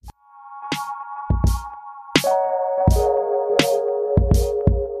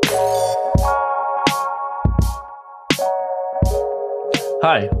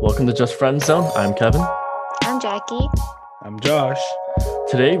Hi, welcome to Just Friends Zone. I'm Kevin. I'm Jackie. I'm Josh.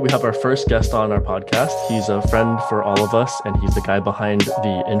 Today we have our first guest on our podcast. He's a friend for all of us, and he's the guy behind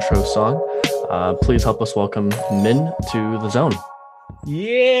the intro song. Please help us welcome Min to the zone.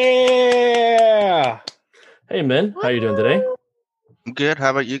 Yeah. Hey Min, how are you doing today? I'm good. How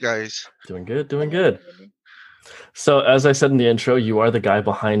about you guys? Doing good, doing good. So as I said in the intro, you are the guy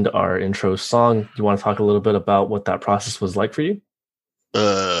behind our intro song. You want to talk a little bit about what that process was like for you?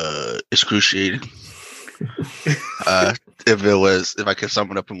 Excruciating. If I could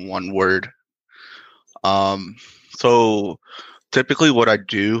sum it up in one word. So typically what I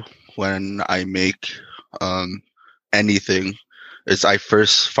do when I make anything is I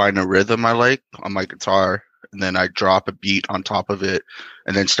first find a rhythm I like on my guitar, and then I drop a beat on top of it,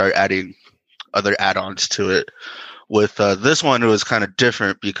 and then start adding other add-ons to it. With this one, it was kind of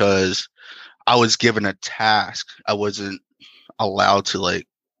different because I was given a task. I wasn't allowed to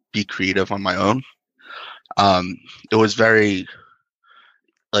be creative on my own. It was very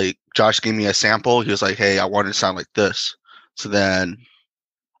Josh gave me a sample. He was like, "Hey, I want it to sound like this." So then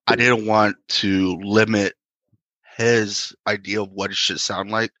I didn't want to limit his idea of what it should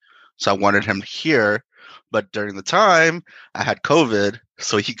sound like. So I wanted him to hear, but during the time I had COVID,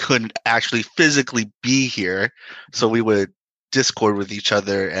 so he couldn't actually physically be here. So we would Discord with each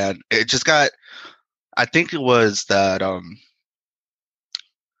other, and it just got, I think it was that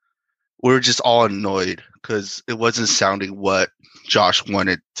we were just all annoyed because it wasn't sounding what Josh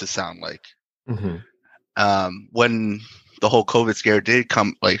wanted to sound like. Mm-hmm. When the whole COVID scare did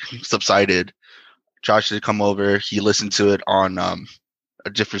subsided, Josh did come over. He listened to it on a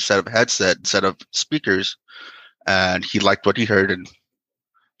different set of speakers, and he liked what he heard, and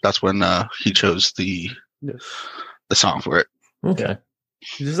that's when he chose the song for it. Okay.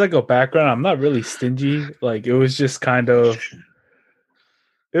 Just like a background, I'm not really stingy. It was just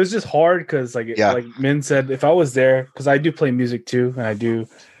it was just hard because like Min said, if I was there, because I do play music too, and I do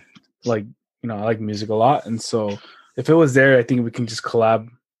I like music a lot, and so if it was there, I think we can just collab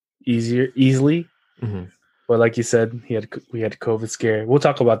easily. Mm-hmm. But like you said, we had COVID scare. We'll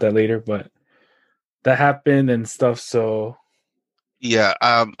talk about that later, but that happened and stuff. So yeah,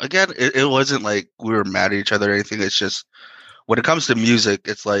 again, it wasn't like we were mad at each other or anything. It's just when it comes to music,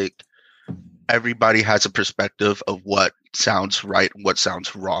 it's like everybody has a perspective of what sounds right and what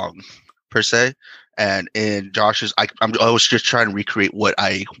sounds wrong, per se. And in Josh's, I was just trying to recreate what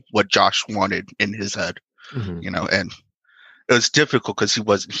Josh wanted in his head, Mm-hmm. and it was difficult because he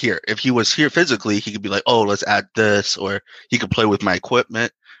wasn't here. If he was here physically, he could be like, "Oh, let's add this," or he could play with my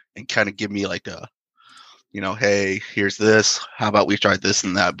equipment and kind of give me like a, "Hey, here's this. How about we try this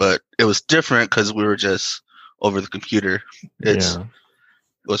and that?" But it was different because we were just over the computer. It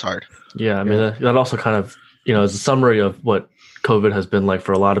was hard. Yeah, I mean that also kind of is a summary of what COVID has been like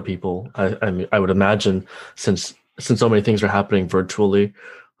for a lot of people. I mean, I would imagine since so many things are happening virtually,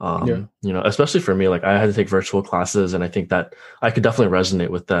 especially for me, like I had to take virtual classes, and I think that I could definitely resonate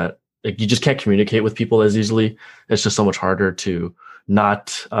with that. Like you just can't communicate with people as easily. It's just so much harder to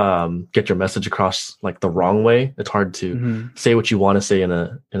not get your message across like the wrong way. It's hard to say what you want to say in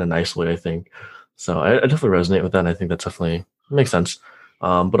a nice way, I think. So I definitely resonate with that, and I think that definitely makes sense.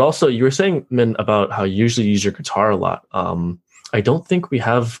 But also, you were saying, Min, about how you usually use your guitar a lot. I don't think we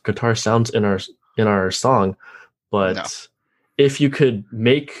have guitar sounds in our song, but if you could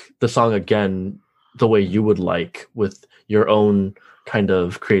make the song again the way you would like with your own kind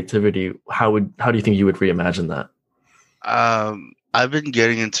of creativity, how do you think you would reimagine that? I've been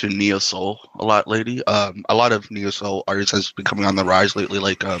getting into neo soul a lot lately. A lot of neo soul artists has been coming on the rise lately,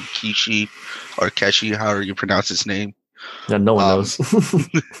 like Kishi or Keshi, however you pronounce his name. Yeah, no one knows.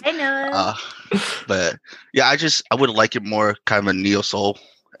 I know. But yeah, I would like it more kind of a neo soul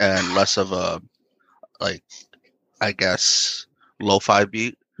and less of a I guess lo-fi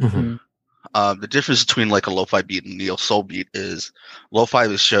beat. Mm-hmm. The difference between like a lo-fi beat and neo soul beat is lo-fi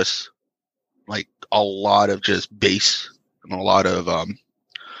is just like a lot of just bass and a lot of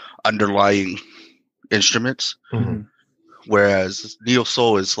underlying instruments, whereas neo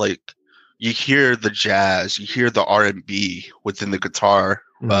soul is like you hear the jazz, you hear the R&B within the guitar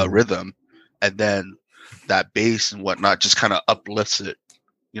rhythm, and then that bass and whatnot just kind of uplifts it,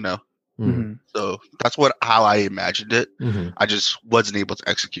 So that's how I imagined it. I just wasn't able to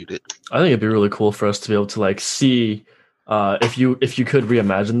execute it. I think it'd be really cool for us to be able to like see if you could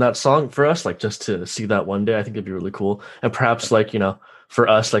reimagine that song for us, like just to see that one day. I think it'd be really cool, and perhaps for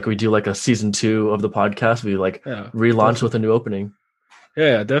us, like we do like a season 2 of the podcast, we relaunch with a new opening.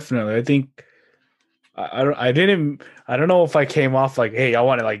 Yeah, definitely. I think I don't know if I came off like, hey, I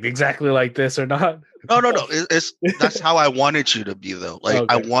want it like exactly like this or not. No. It's that's how I wanted you to be though. Like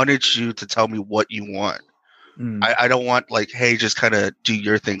I wanted you to tell me what you want. I don't want like, hey, just kind of do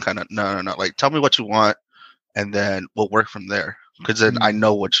your thing, kind of. No. Like, tell me what you want, and then we'll work from there. Because then I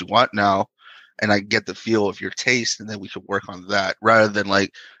know what you want now, and I get the feel of your taste, and then we could work on that rather than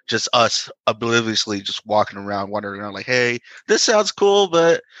like just us obliviously just walking around, wandering around like, hey, this sounds cool,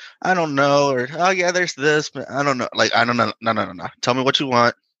 but I don't know, or oh yeah, there's this, but I don't know. Like, I don't know. No. Tell me what you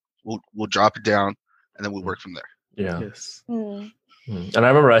want. We'll drop it down, and then we'll work from there. Yeah. Yes. And I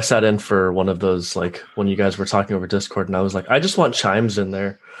remember I sat in for one of those, like when you guys were talking over Discord, and I was like, I just want chimes in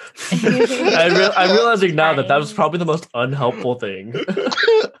there. I'm realizing now that was probably the most unhelpful thing.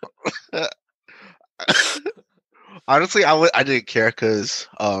 Honestly, I didn't care because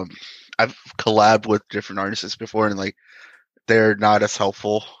I've collabed with different artists before, and like they're not as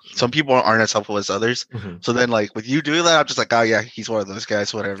helpful. Some people aren't as helpful as others. So then, like with you doing that, I'm just like, oh yeah, he's one of those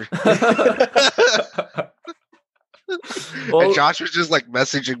guys. Whatever. Well, and Josh was just like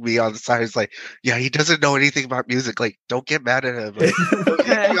messaging me on the side. He's like, yeah, he doesn't know anything about music. Like, don't get mad at him. Like,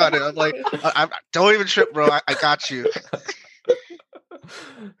 I'm like, don't even trip, bro. I got you.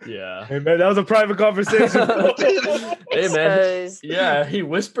 Yeah. Hey man, that was a private conversation. Hey man. Yeah, he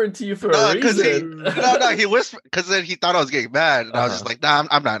whispered to you for a reason. He whispered because then he thought I was getting mad, and I was just like, nah,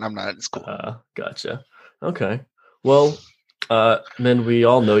 I'm not. It's cool. Gotcha. Okay. Well, Min, we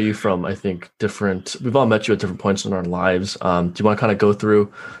all know you from, I think, we've all met you at different points in our lives. Do you want to kind of go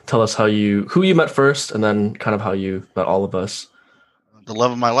through, tell us who you met first, and then kind of how you met all of us? The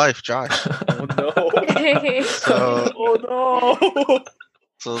love of my life, Josh. Oh no.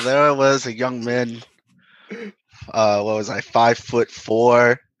 So there I was, a young man. What was I,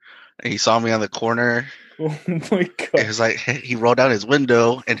 5'4", and he saw me on the corner. Oh my god. It was like, he rolled down his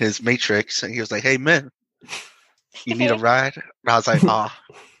window in his Matrix, and he was like, hey man, you need a ride? And I was like,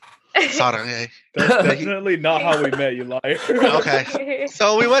 sorry. That's definitely not how we met, you liar. Okay.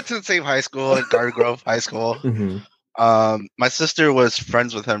 So we went to the same high school, at Garden Grove High School. My sister was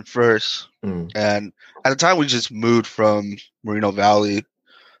friends with him first. And at the time we just moved from Moreno Valley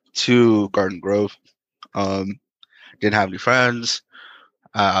to Garden Grove. Didn't have any friends.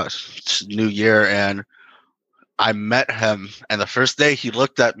 New year, and I met him, and the first day he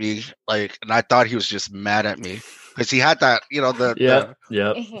looked at me like, and I thought he was just mad at me because he had that, the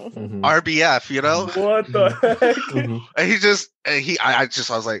RBF, What the heck? And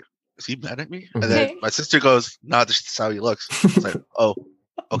I was like, is he mad at me? And then my sister goes, no, this is how he looks. I was like, oh,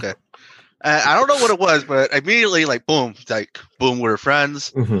 okay. And I don't know what it was, but immediately, like, boom, we were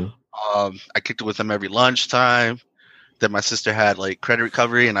friends. I kicked it with him every lunchtime. Then my sister had like credit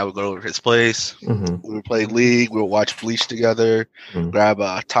recovery, and I would go over to his place. We would play League. We would watch Bleach together. Grab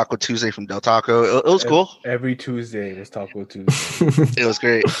a Taco Tuesday from Del Taco. It was cool. Every Tuesday was Taco Tuesday. It was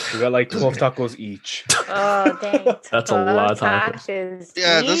great. We got like 12 tacos each. Oh, dang. That's a lot of tacos.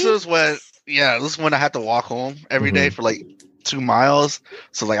 Yeah, this is when I had to walk home every day for like 2 miles.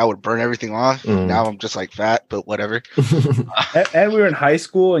 So like I would burn everything off. Now I'm just like fat, but whatever. And we were in high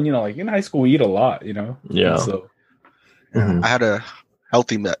school, and like in high school we eat a lot, Yeah. And so I had a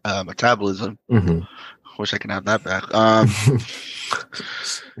healthy metabolism. Wish I could have that back.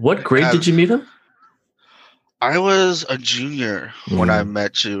 What grade did you meet him? I was a junior when I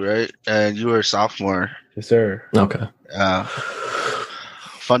met you, right? And you were a sophomore. Yes, sir. Okay.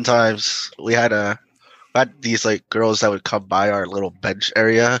 Fun times. We had these like girls that would come by our little bench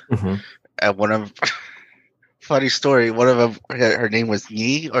area, and funny story. One of them, her name was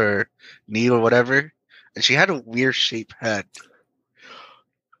Nee or whatever. And she had a weird shaped head.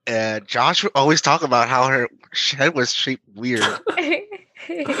 And Josh would always talk about how her head was shaped weird.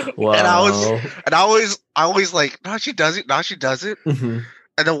 Wow. And I always like, no, she doesn't. No, she doesn't. And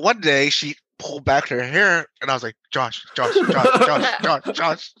then one day she pulled back her hair, and I was like, Josh, that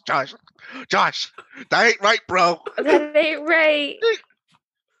ain't right, bro. That ain't right.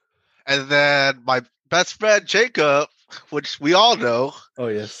 And then my best friend Jacob, which we all know. Oh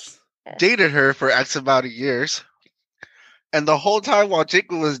yes. Dated her for X amount of years, and the whole time while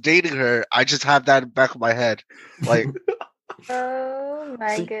Jacob was dating her, I just have that in the back of my head, like, oh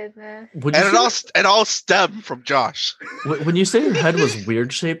my goodness! And it all stemmed from Josh. When you say your head was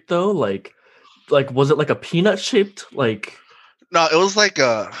weird shaped, though, like was it like a peanut shaped? Like, no, it was like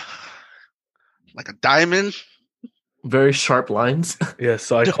a diamond. Very sharp lines. Yeah,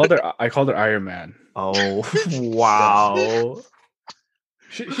 so I called her Iron Man. Oh wow.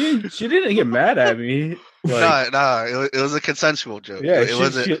 She didn't get mad at me. Like, no, it was a consensual joke. Yeah, it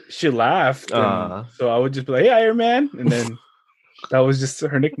wasn't. She laughed. So I would just be like, "Hey, Iron Man," and then that was just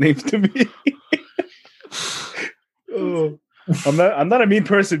her nickname to me. Oh, I'm not a mean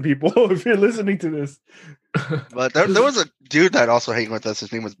person, people. If you're listening to this, But there was a dude that also hung with us.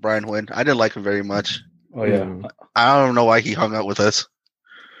 His name was Brian Wynn. I didn't like him very much. oh yeah, I don't know why he hung out with us.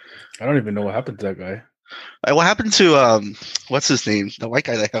 I don't even know what happened to that guy. What happened to what's his name? The white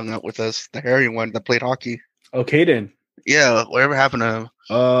guy that hung out with us, the hairy one that played hockey. Oh, Caden. Yeah, whatever happened to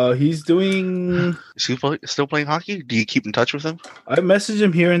him? He's doing. Is he still playing hockey? Do you keep in touch with him? I message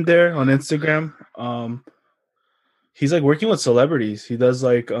him here and there on Instagram. He's like working with celebrities. He does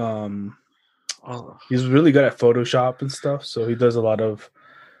like he's really good at Photoshop and stuff. So he does a lot of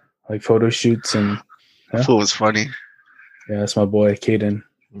like photo shoots and. Yeah. That was funny. Yeah, that's my boy, Caden.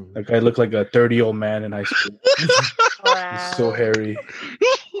 That guy looked like a 30-year-old man in high school. Wow. He's so hairy.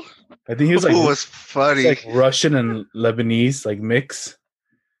 I think he was like, was funny. Like Russian and Lebanese, like mix.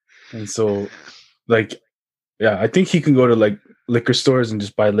 And so, like, yeah, I think he can go to like liquor stores and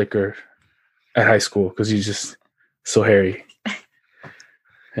just buy liquor at high school because he's just so hairy.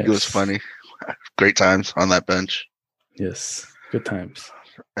 It was funny. Great times on that bench. Yes, good times.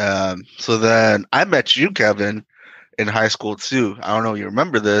 So then I met you, Kevin, in high school too. I don't know if you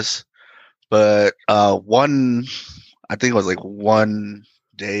remember this, but I think it was like one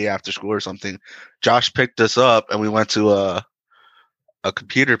day after school or something, Josh picked us up and we went to a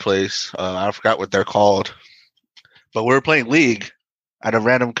computer place. I forgot what they're called, but we were playing League at a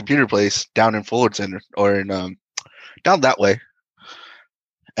random computer place down in Fullerton or in down that way.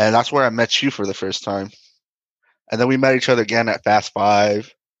 And that's where I met you for the first time. And then we met each other again at Fast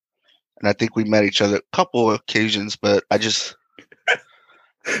Five. And I think we met each other a couple of occasions, but I just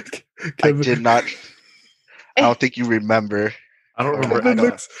I did not. I don't think you remember. I don't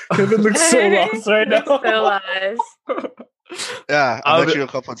remember. Kevin looks so lost right now. So lost. Yeah, I met you a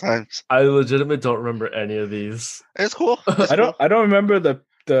couple of times. I legitimately don't remember any of these. It's cool. I don't remember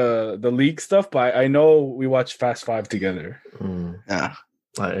the league stuff, but I know we watched Fast Five together. Yeah.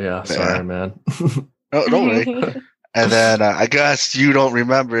 Yeah. Sorry, man. No, don't worry. And then I guess you don't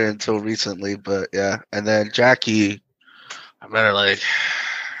remember it until recently, but yeah. And then Jackie, I met her like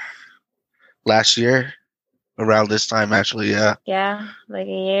last year, around this time actually. Yeah. Yeah, like a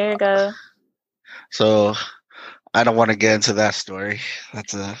year ago. So I don't want to get into that story.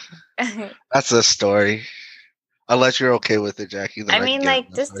 That's a story. Unless you're okay with it, Jackie. I mean,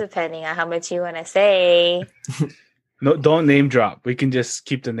 like, just depending on how much you want to say. No, don't name drop. We can just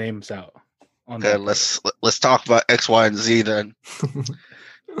keep the names out. Okay, let's talk about X, Y, and Z then.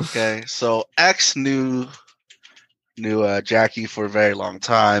 Okay, so X knew Jackie for a very long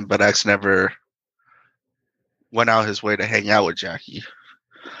time, but X never went out his way to hang out with Jackie.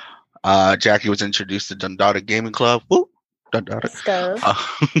 Jackie was introduced to Dundada Gaming Club. Woo! Dundada. Let's go.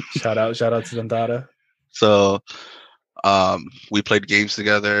 Shout out to Dundada. So we played games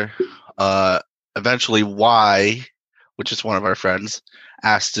together. Eventually Y, which is one of our friends,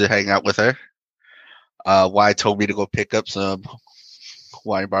 asked to hang out with her. Y told me to go pick up some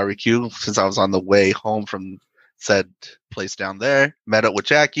Hawaiian barbecue since I was on the way home from said place down there. Met up with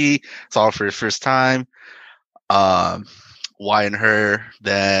Jackie. Saw her for the first time. Y and her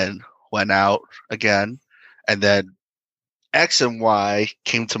then went out again. And then X and Y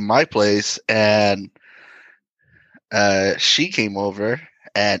came to my place and she came over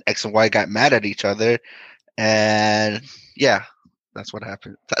and X and Y got mad at each other. And yeah, that's what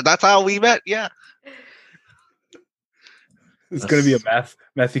happened. That's how we met. Yeah. It's going to be a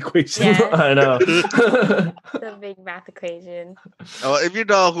math equation. Yeah. I know. The big math equation. Oh, if you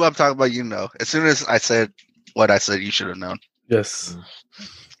know who I'm talking about, you know. As soon as I said what I said, you should have known. Yes.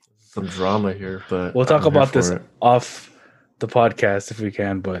 Some drama here, but we'll talk about this off the podcast if we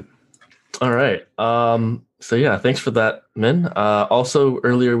can, but all right. So yeah, thanks for that, Min. Also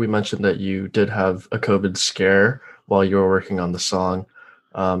earlier we mentioned that you did have a COVID scare while you were working on the song.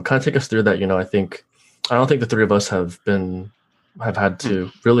 Kind of take us through that. I don't think the three of us have had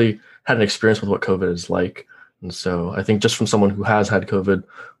to really had an experience with what COVID is like. And so I think just from someone who has had COVID,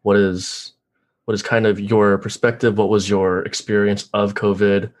 what is kind of your perspective? What was your experience of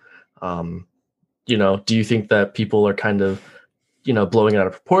COVID? Do you think that people are kind of, blowing it out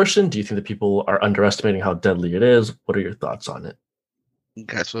of proportion? Do you think that people are underestimating how deadly it is? What are your thoughts on it?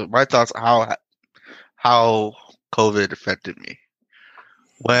 Okay, so my thoughts how COVID affected me.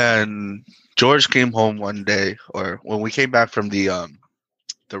 When George came home one day, or when we came back from the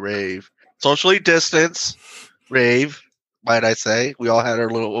rave, socially distanced rave, might I say? We all had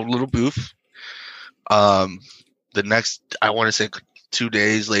our little booth. The next, I want to say 2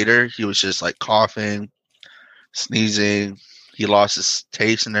 days later, he was just like coughing, sneezing. He lost his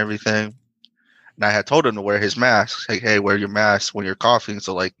taste and everything. And I had told him to wear his mask. Like, hey, wear your mask when you're coughing,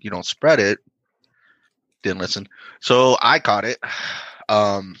 so like you don't spread it. didn't listen. So I caught it.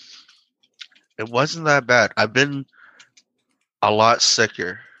 It wasn't that bad. I've been a lot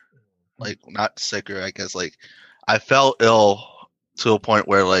sicker. Like, not sicker, I guess. Like, I felt ill to a point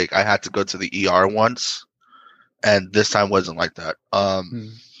where, like, I had to go to the ER once, and this time wasn't like that.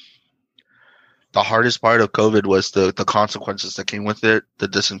 The hardest part of COVID was the consequences that came with it, the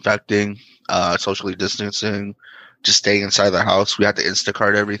disinfecting, socially distancing, just staying inside the house. We had to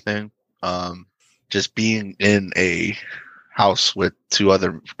Instacart everything. Just being in a house with 2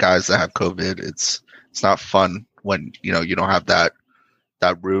 other guys that have COVID, it's not fun when you don't have that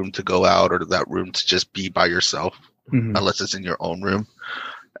room to go out or that room to just be by yourself, unless it's in your own room.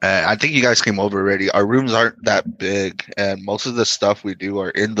 I think you guys came over already. Our rooms aren't that big, and most of the stuff we do are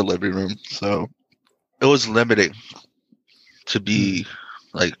in the living room, so it was limiting. To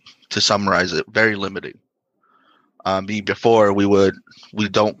summarize it, very limiting. Before we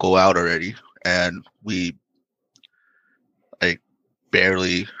don't go out already, and we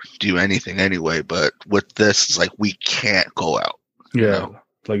barely do anything anyway. But with this, it's like we can't go out. Yeah,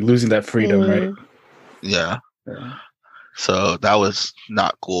 like losing that freedom, right? Yeah. So that was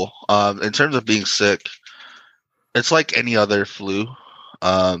not cool. In terms of being sick, it's like any other flu.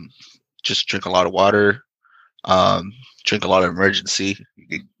 Just drink a lot of water. Drink a lot of emergency.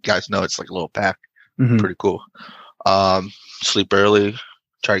 You guys know it's like a little pack. Pretty cool. Sleep early.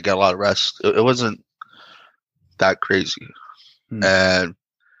 Try to get a lot of rest. It wasn't that crazy. And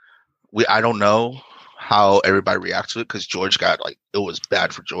I don't know how everybody reacts to it, because George got it was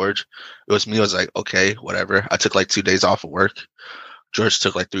bad for George. It was me. I was like, okay, whatever. I took 2 days off of work. George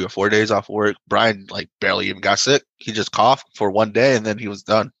took 3 or 4 days off of work. Brian barely even got sick. He just coughed for 1 day and then he was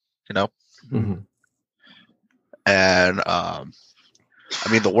done. And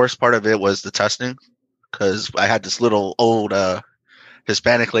the worst part of it was the testing, because I had this little old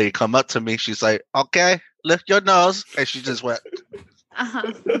Hispanic lady come up to me. She's like, okay, lift your nose. And she just went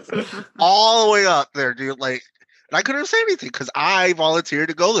all the way up there, dude. And I couldn't say anything because I volunteered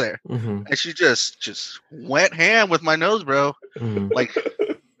to go there. And she just went ham with my nose, bro.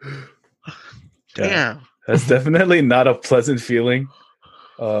 Damn. That's definitely not a pleasant feeling.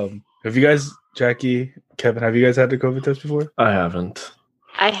 Have you guys, Jackie, Kevin, have you guys had the COVID test before? I haven't.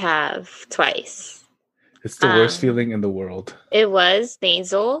 I have twice. It's the worst feeling in the world. It was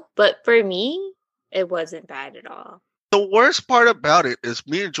nasal, but for me, it wasn't bad at all. The worst part about it is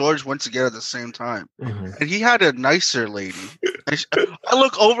me and George went together at the same time, and he had a nicer lady. And I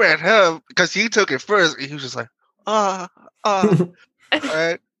look over at him because he took it first, and he was just like, all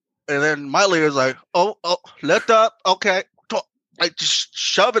right. And then my lady was like, oh, lift up, okay. Just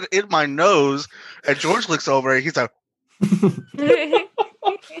shove it in my nose, and George looks over and he's like,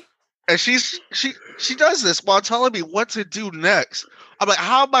 and she does this while telling me what to do next. I'm like,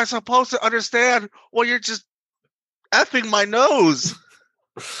 how am I supposed to understand when you're just effing my nose?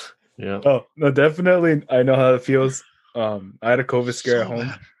 Yeah. Oh no, definitely. I know how it feels. I had a COVID scare at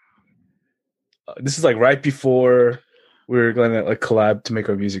home. This is right before we were going to collab to make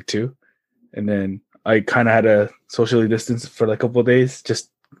our music too, and then I kind of had to socially distance for a couple of days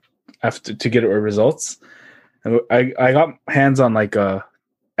just after to get our results. And I got hands on a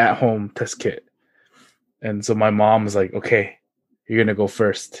at-home test kit, and so my mom was like, "Okay, you're gonna go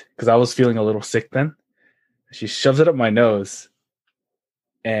first," because I was feeling a little sick then. She shoves it up my nose,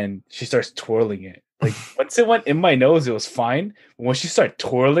 and she starts twirling it. Once it went in my nose, it was fine. But when she started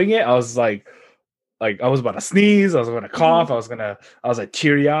twirling it, I was like I was about to sneeze. I was going to cough. I was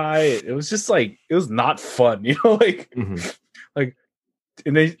teary eyed. It was just it was not fun, and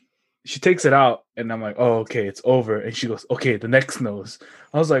then she takes it out, and I'm like, oh, okay, it's over. And she goes, okay, the next nose.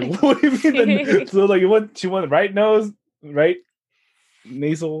 I was like, what do you mean? So she went right nose, right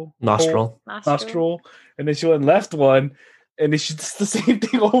nasal, nostril, and then she went left one, and then she does the same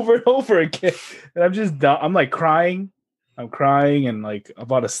thing over and over again. And I'm just down. I'm crying. I'm crying and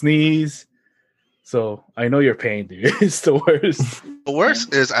about to sneeze. So I know your pain, dude. It's the worst. The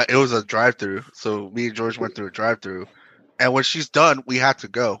worst is it was a drive-through. So me and George went through a drive-through. And when she's done, we had to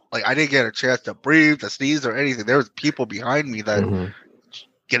go. I didn't get a chance to breathe, to sneeze, or anything. There was people behind me that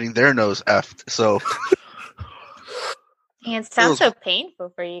getting their nose effed. So it sounds so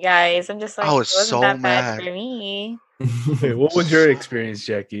painful for you guys. I'm just I was so that mad bad for me. Hey, what was your experience,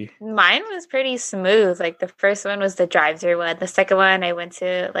 Jackie? Mine was pretty smooth. The first one was the drive-through one. The second one, I went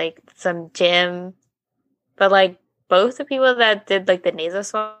to some gym. But both the people that did the nasal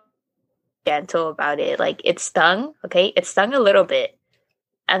swab, gentle about it. It stung. Okay, it stung a little bit,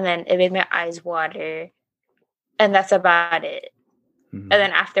 and then it made my eyes water, and that's about it. And then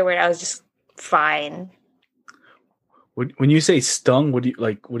afterward, I was just fine. When you say stung, what do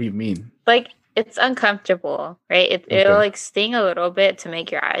you mean? it's uncomfortable, right? It'll like sting a little bit to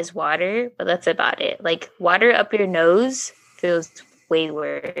make your eyes water, but that's about it. Like water up your nose feels way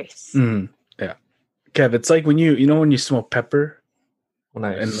worse. Yeah, Kev, it's like when when you smell pepper. When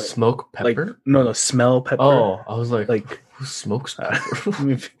I smoke pepper? Like, no, smell pepper. Oh, I was like who smokes pepper? I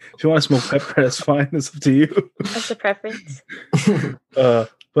mean, if you want to smoke pepper, that's fine. It's up to you. That's a preference.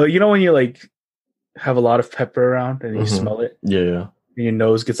 But when you like have a lot of pepper around and you smell it, yeah, and your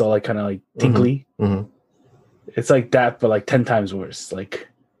nose gets all like kind of like tingly. It's like that, but like 10 times worse. Like,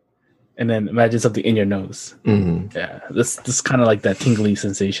 and then imagine something in your nose. Yeah, this kind of like that tingly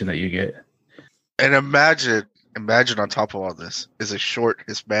sensation that you get. And imagine on top of all this is a short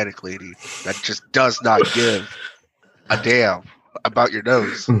Hispanic lady that just does not give a damn about your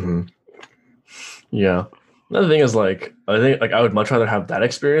nose. Yeah. Another thing is like I think like I would much rather have that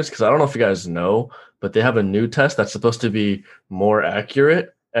experience because I don't know if you guys know, but they have a new test that's supposed to be more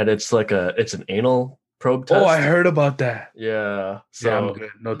accurate, and it's like it's an anal probe test. Oh, I heard about that. Yeah. So yeah, I'm good.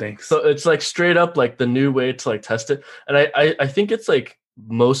 No thanks. So it's like straight up like the new way to like test it, and I think it's like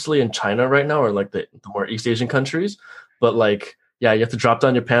mostly in China right now, or like the more East Asian countries. But like, yeah, you have to drop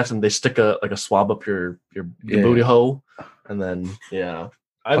down your pants and they stick a swab up your booty hole, and then yeah.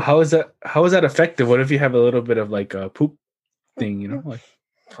 How is that effective? What if you have a little bit of like a poop thing? Like.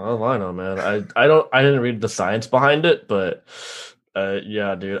 Oh, I know, man. I didn't read the science behind it, but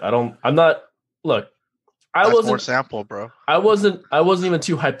yeah, dude. I'm not. Look, That's more sample, bro. I wasn't even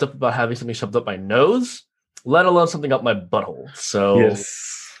too hyped up about having something shoved up my nose, let alone something up my butthole. So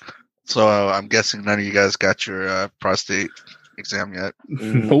yes. So I'm guessing none of you guys got your prostate exam yet.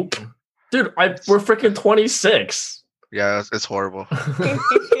 Nope, dude. We're freaking 26. Yeah, it's horrible. I'm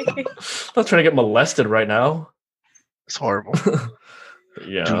not trying to get molested right now. It's horrible.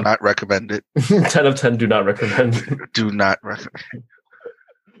 Yeah. Do not recommend it. 10 of 10 do not recommend. Do not recommend.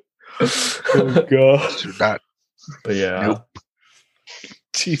 Oh god. Do not. But yeah. Nope.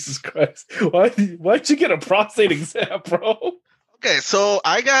 Jesus Christ. Why'd you get a prostate exam, bro? Okay, so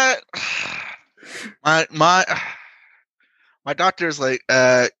I got my doctor's like,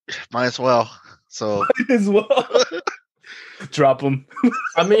 might as well. So might as well. Drop him.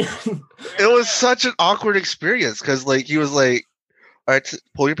 I mean, it was such an awkward experience because like he was like, all right,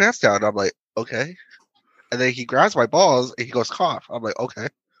 pull your pants down. I'm like, okay. And then he grabs my balls and he goes, cough. I'm like, okay.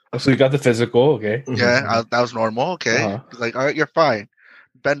 So you got the physical, okay. Yeah, that was normal, okay. Uh-huh. He's like, all right, you're fine.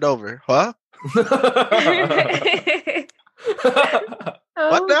 Bend over. Huh? What now?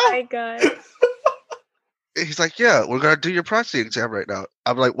 Oh my god. He's like, yeah, we're going to do your prostate exam right now.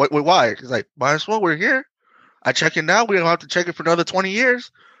 I'm like, wait, why? He's like, might as well, we're here. I check it now. We don't have to check it for another 20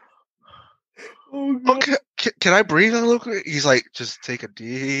 years. Oh, okay. Can I breathe a little bit? He's like, just take a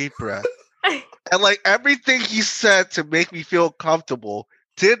deep breath. And like everything he said to make me feel comfortable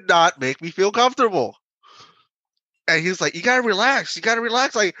did not make me feel comfortable. And he was like, you gotta relax. You gotta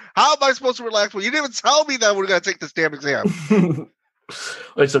relax. Like, how am I supposed to relax? Well, you didn't even tell me that we're gonna take this damn exam.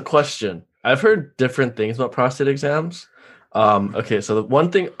 Wait, so question. I've heard different things about prostate exams. Okay, so the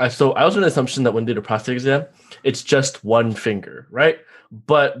one thing I was under the assumption that when they do a prostate exam, it's just one finger, right?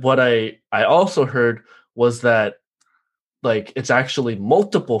 But what I also heard was that like it's actually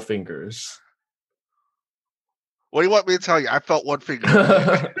multiple fingers. What do you want me to tell you? I felt one finger.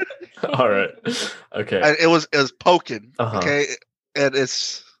 All right. Okay. And it was poking. Uh-huh. Okay.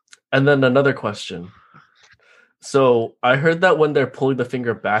 And then another question. So I heard that when they're pulling the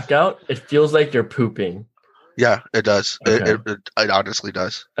finger back out, it feels like you're pooping. Yeah, it does. Okay. It honestly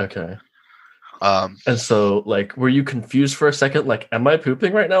does. Okay. And so like, were you confused for a second? Like, am I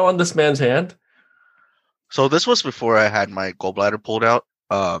pooping right now on this man's hand? So this was before I had my gallbladder pulled out.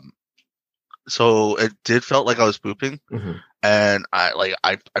 So it did felt like I was pooping, and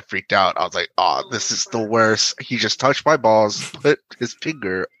I freaked out. I was like, "Oh, this is the worst." He just touched my balls, put his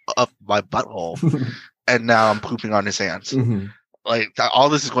finger up my butthole, and now I'm pooping on his hands. Like all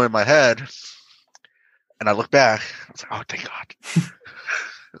this is going in my head, and I look back. I was like, "Oh, thank God."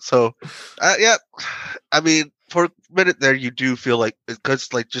 So, yeah, I mean, for a minute there, you do feel like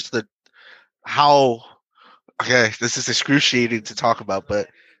because like just how. Okay, this is excruciating to talk about, but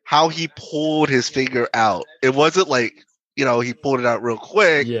how he pulled his finger out. It wasn't like, he pulled it out real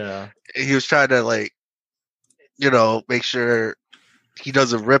quick. Yeah. He was trying to like, make sure he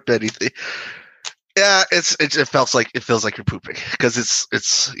doesn't rip anything. Yeah, it feels like you're pooping because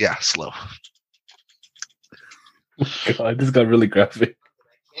it's slow. God, this got really graphic.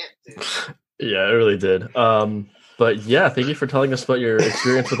 Yeah, it really did. But yeah, thank you for telling us about your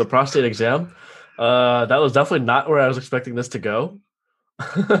experience with the prostate exam. That was definitely not where I was expecting this to go.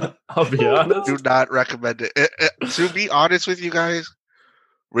 I'll be honest. Do not recommend it. To be honest with you guys,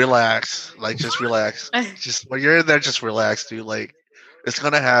 relax. Like, just relax. Just when you're in there, just relax, dude. Like, it's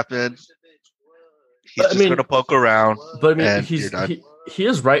gonna happen. He's just gonna poke around. But I mean, he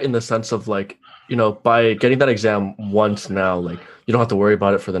is right in the sense of like, by getting that exam once now, like you don't have to worry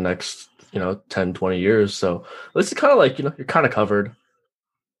about it for the next 10, 20 years. So this is kind of like, you're kind of covered.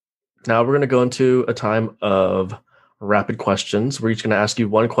 Now we're going to go into a time of rapid questions. We're each going to ask you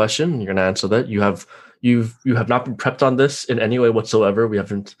one question. And you're going to answer that. You have not been prepped on this in any way whatsoever. We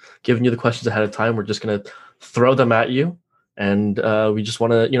haven't given you the questions ahead of time. We're just going to throw them at you. And we just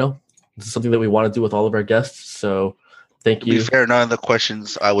want to, this is something that we want to do with all of our guests. So thank you. To be fair, none of the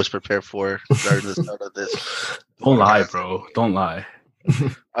questions I was prepared for during the start of this. Don't lie, bro. Don't lie.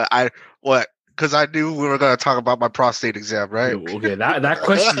 What? Because I knew we were going to talk about my prostate exam, right? Okay, that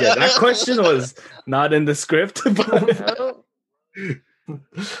question, that question was not in the script. But it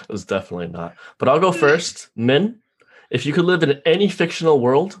was definitely not. But I'll go first. Min, if you could live in any fictional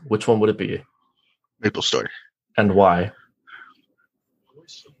world, which one would it be? Maple Story. And why?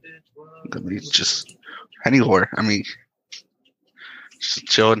 I mean, just anywhere. I mean, just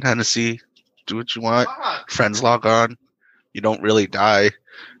chill in Tennessee, do what you want. Friends log on. You don't really die.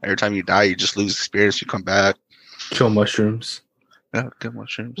 Every time you die, you just lose experience. You come back. Kill mushrooms. Yeah, kill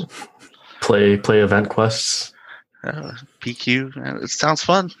mushrooms. Play event quests. PQ. It sounds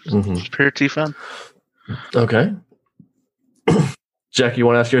fun. Mm-hmm. Pretty fun. Okay. Jack, you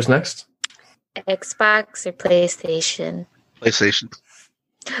want to ask yours next? Xbox or PlayStation? PlayStation.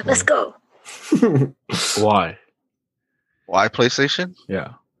 Let's go. Why? Why PlayStation?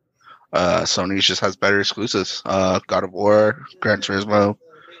 Yeah. Sony just has better exclusives. God of War, Gran Turismo,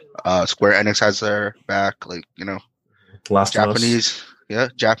 Square Enix has their back. Like, Last Japanese,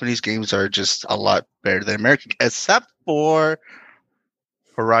 Japanese games are just a lot better than American, except for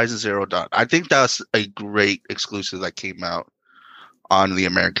Horizon Zero Dawn. I think that's a great exclusive that came out on the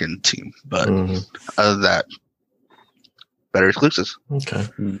American team. But other than that, better exclusives. Okay.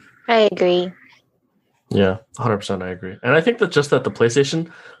 I agree. Yeah, 100%. I agree. And I think that just that the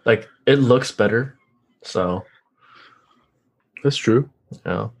PlayStation, like, it looks better. So that's true.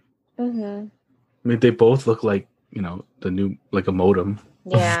 Yeah. Mm-hmm. I mean, they both look like, the new, like a modem.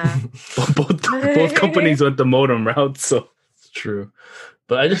 Yeah. both companies went the modem route, so it's true.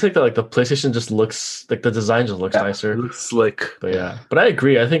 But I just think that like the PlayStation just looks like the design just looks nicer. It looks slick. But yeah. But I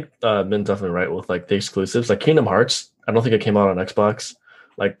agree. I think Min's definitely right with like the exclusives. Like Kingdom Hearts, I don't think it came out on Xbox.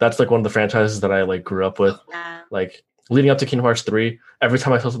 Like that's like one of the franchises that I like grew up with. Yeah. Like leading up to Kingdom Hearts 3, every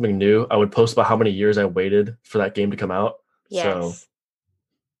time I saw something new, I would post about how many years I waited for that game to come out. Yes. So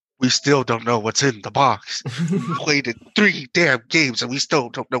we still don't know what's in the box. We waited 3 damn games and we still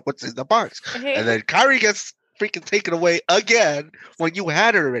don't know what's in the box. And then Kyrie gets freaking taken away again when you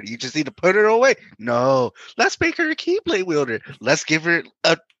had her already. You just need to put her away. No, let's make her a Keyblade wielder. Let's give her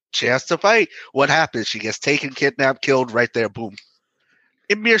a chance to fight. What happens? She gets taken, kidnapped, killed right there. Boom.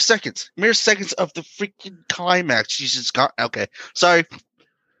 In mere seconds of the freaking climax. She's just got okay. Sorry.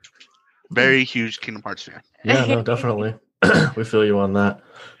 Very huge Kingdom Hearts fan. Yeah, no, definitely. We feel you on that.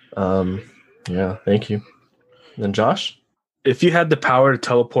 Yeah, thank you. And then Josh? If you had the power to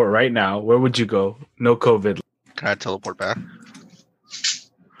teleport right now, where would you go? No COVID. Can I teleport back?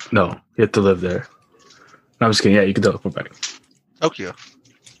 No, you have to live there. No, I'm just kidding. Yeah, you can teleport back.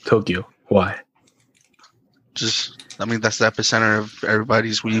 Tokyo. Why? That's the epicenter of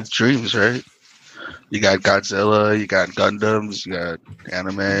everybody's weave dreams, right? You got Godzilla, you got Gundams, you got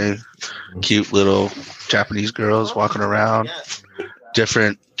anime, cute little Japanese girls walking around,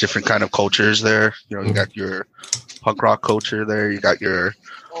 different kind of cultures there. You got your punk rock culture there, you got your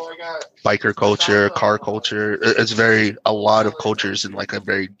biker culture, car culture. It's a lot of cultures in like a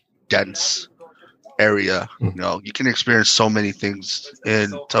very dense area. You can experience so many things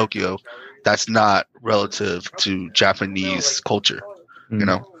in Tokyo that's not relative to Japanese culture.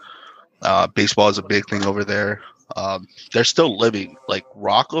 Baseball is a big thing over there. They're still living like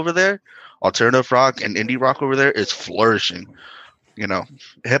rock over there. Alternative rock and indie rock over there is flourishing.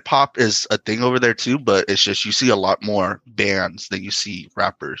 Hip hop is a thing over there too, but it's just you see a lot more bands than you see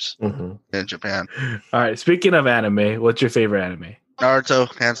rappers in Japan. All right. Speaking of anime, what's your favorite anime?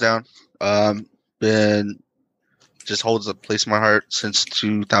 Naruto, hands down. Been just holds a place in my heart since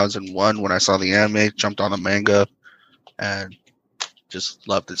 2001 when I saw the anime, jumped on the manga, and just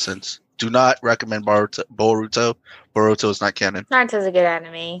loved it since. Do not recommend Boruto. Boruto is not canon. Naruto's a good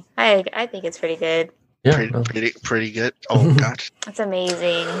anime. I think it's pretty good. Yeah, pretty good. Oh god, that's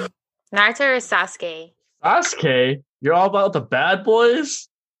amazing. Naruto or Sasuke? Sasuke, you're all about the bad boys.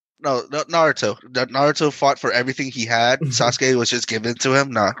 No, Naruto. Naruto fought for everything he had. Sasuke was just given to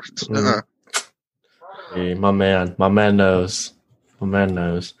him. Nah. Hey, my man knows. A man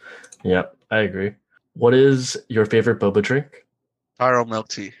knows. Yep, I agree. What is your favorite boba drink? Taro milk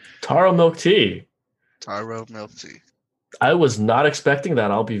tea. Taro milk tea. Taro milk tea. I was not expecting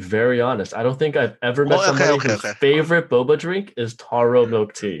that. I'll be very honest. I don't think I've ever met somebody whose favorite boba drink is taro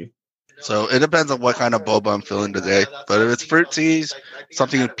milk tea. So it depends on what kind of boba I'm feeling today. But if it's fruit teas,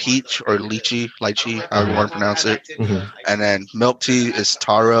 something peach or lychee, however you want to pronounce it. Mm-hmm. And then milk tea is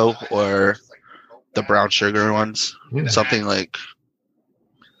taro or the brown sugar ones. Mm-hmm. Something like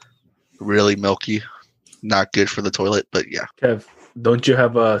really milky. Not good for the toilet, but yeah. Kev, don't you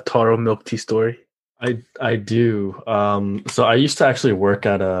have a taro milk tea story? I do. So I used to actually work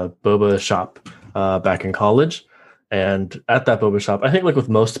at a boba shop back in college. And at that boba shop, I think like with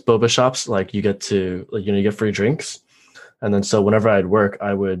most boba shops, like you get to, like, you get free drinks. And then so whenever I'd work,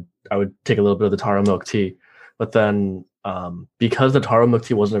 I would take a little bit of the taro milk tea. But then because the taro milk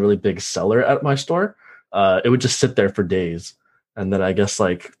tea wasn't a really big seller at my store, it would just sit there for days. And then I guess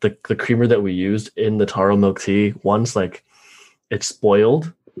like the creamer that we used in the taro milk tea, once like it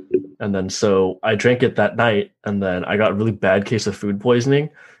spoiled. And then so I drank it that night, and then I got a really bad case of food poisoning.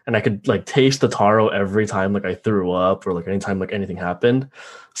 And I could like taste the taro every time like I threw up or like anytime like anything happened.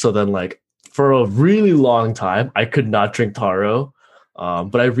 So then like for a really long time, I could not drink taro.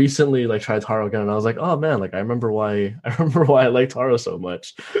 But I recently like tried taro again, and I was like, oh man, like I remember why I like taro so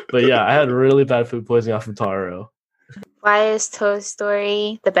much. But yeah, I had really bad food poisoning off of taro. Why is Toy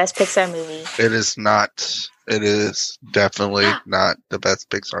Story the best Pixar movie? It is not. It is definitely not the best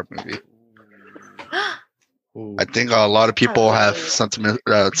Pixar movie. I think a lot of people have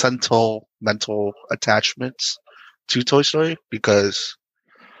sentimental attachments to Toy Story because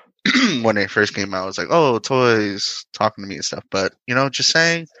when it first came out, I was like, "Oh, toys talking to me and stuff." But just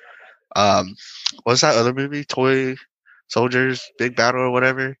saying, what's that other movie, Toy Soldiers Big Battle or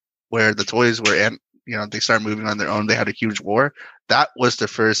whatever, where the toys were they started moving on their own. They had a huge war. That was the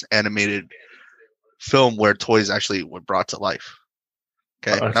first animated film where toys actually were brought to life.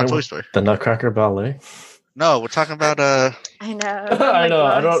 Okay, not Toy Story. The Nutcracker Ballet. No, we're talking about I know. I know.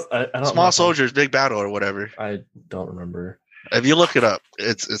 I don't. Small Soldiers, Big Battle, or whatever. I don't remember. If you look it up,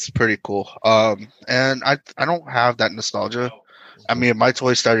 it's pretty cool. And I don't have that nostalgia. I mean, if my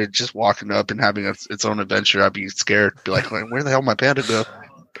toy started just walking up and having its own adventure, I'd be scared. Be like, where the hell my panda go?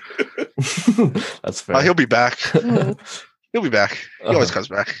 That's fair. He'll be back. He'll be back. He always comes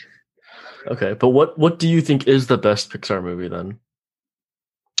back. Okay, but what do you think is the best Pixar movie then?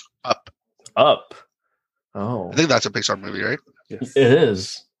 Up. Oh, I think that's a Pixar movie, right? Yes. It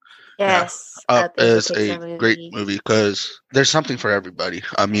is. Yes. Yeah. Up is a great movie because there's something for everybody.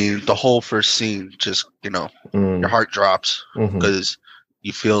 I mean, the whole first scene, just your heart drops because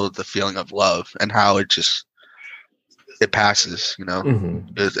you feel the feeling of love and how it passes.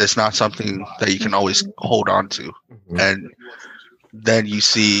 It's not something that you can always hold on to, and then you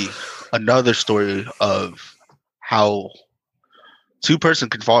see another story of how two-person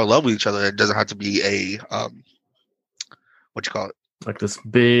can fall in love with each other. It doesn't have to be a what you call it, like this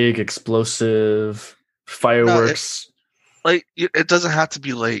big explosive fireworks. It doesn't have to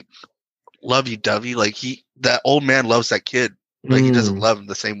be like lovey-dovey. Like that old man loves that kid. Like he doesn't love him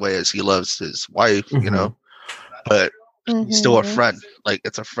the same way as he loves his wife. But he's still a friend. Like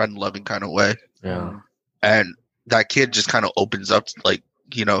it's a friend-loving kind of way. Yeah. And that kid just kind of opens up. Like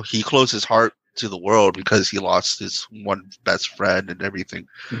he closed his heart to the world because he lost his one best friend and everything.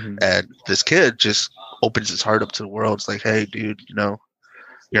 And this kid just opens his heart up to the world. It's like, hey, dude,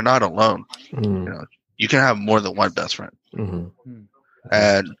 you're not alone. You can have more than one best friend.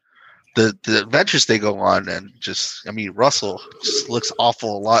 And the adventures they go on, and Russell just looks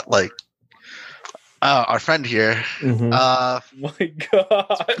awful a lot like our friend here. My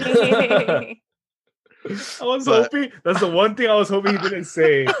God. I was hoping that's the one thing I was hoping he didn't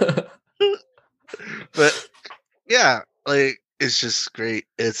say. But yeah, like it's just great.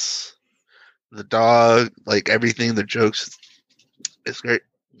 It's the dog, like everything, the jokes. It's great.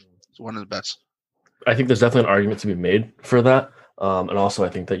 It's one of the best. I think there's definitely an argument to be made for that. And also I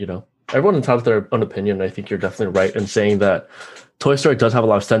think that, everyone entitled to their own opinion. I think you're definitely right in saying that Toy Story does have a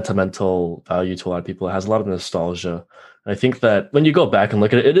lot of sentimental value to a lot of people. It has a lot of nostalgia. And I think that when you go back and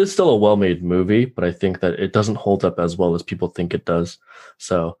look at it, it is still a well-made movie, but I think that it doesn't hold up as well as people think it does.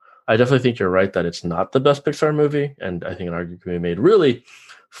 So I definitely think you're right that it's not the best Pixar movie. And I think an argument can be made really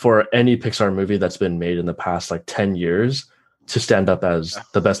for any Pixar movie that's been made in the past 10 years to stand up as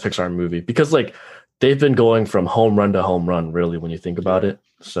the best Pixar movie. Because they've been going from home run to home run, really, when you think about it.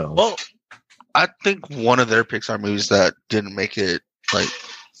 So, well, I think one of their Pixar movies that didn't make it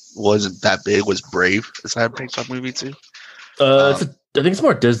wasn't that big was Brave. Is that a Pixar movie too? I think it's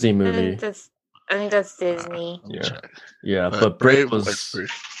more a Disney movie. I think that's Disney. Yeah, but Brave was.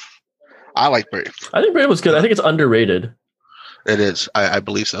 I like Brave. I think Brave was good. I think it's underrated. It is. I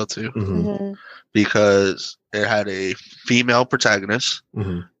believe so too. Mm-hmm. Because it had a female protagonist.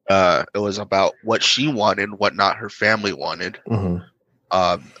 Mm-hmm. It was about what she wanted, what not her family wanted. Mm-hmm.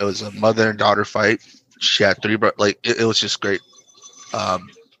 It was a mother and daughter fight. She had 3 brothers. Like it was just great.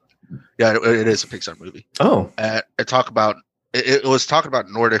 Yeah, it is a Pixar movie. Oh, and it was talking about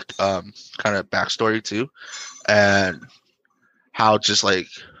Nordic kind of backstory too, and how just like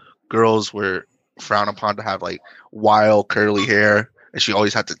girls were frowned upon to have like wild curly hair, and she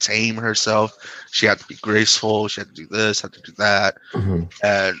always had to tame herself. She had to be graceful. She had to do this, had to do that, mm-hmm.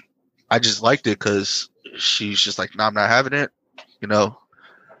 and I just liked it because she's just like, no, I'm not having it. You know,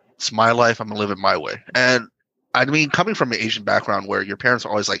 it's my life. I'm gonna live it my way. And I mean, coming from an Asian background where your parents are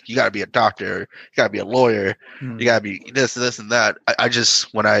always like, you got to be a doctor, you got to be a lawyer, you got to be this, and that. I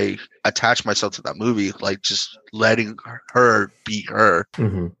just, when I attached myself to that movie, like just letting her be her,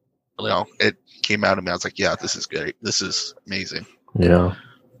 mm-hmm. you know, it came out of me. I was like, yeah, this is great. This is amazing. Yeah.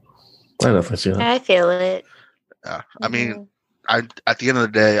 I definitely see that. I feel it. Yeah. I mean, at the end of the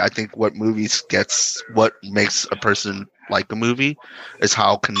day, I think what makes a person like a movie is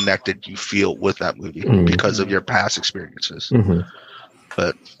how connected you feel with that movie because of your past experiences. Mm-hmm.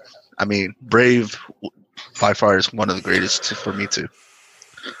 But I mean, Brave by far is one of the greatest for me too.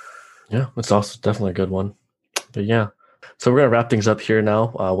 Yeah, it's also definitely a good one. But yeah, so we're gonna wrap things up here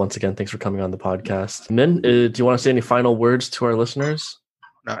now. Once again, thanks for coming on the podcast. Min, do you want to say any final words to our listeners?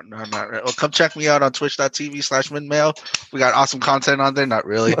 Not well, come check me out on twitch.tv/minmail. We got awesome content on there. Not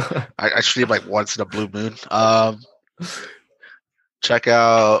really. I stream like once in a blue moon. Check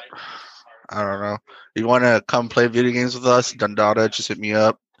out, I don't know. If you want to come play video games with us, Dundada, just hit me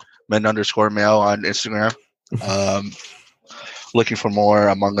up. Men_mail on Instagram. Looking for more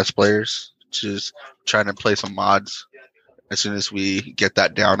Among Us players. Just trying to play some mods as soon as we get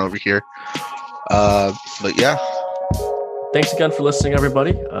that down over here. But yeah. Thanks again for listening,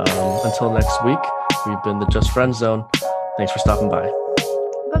 everybody. Until next week, we've been the Just Friends Zone. Thanks for stopping by.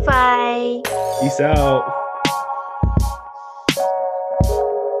 Bye-bye. Peace out.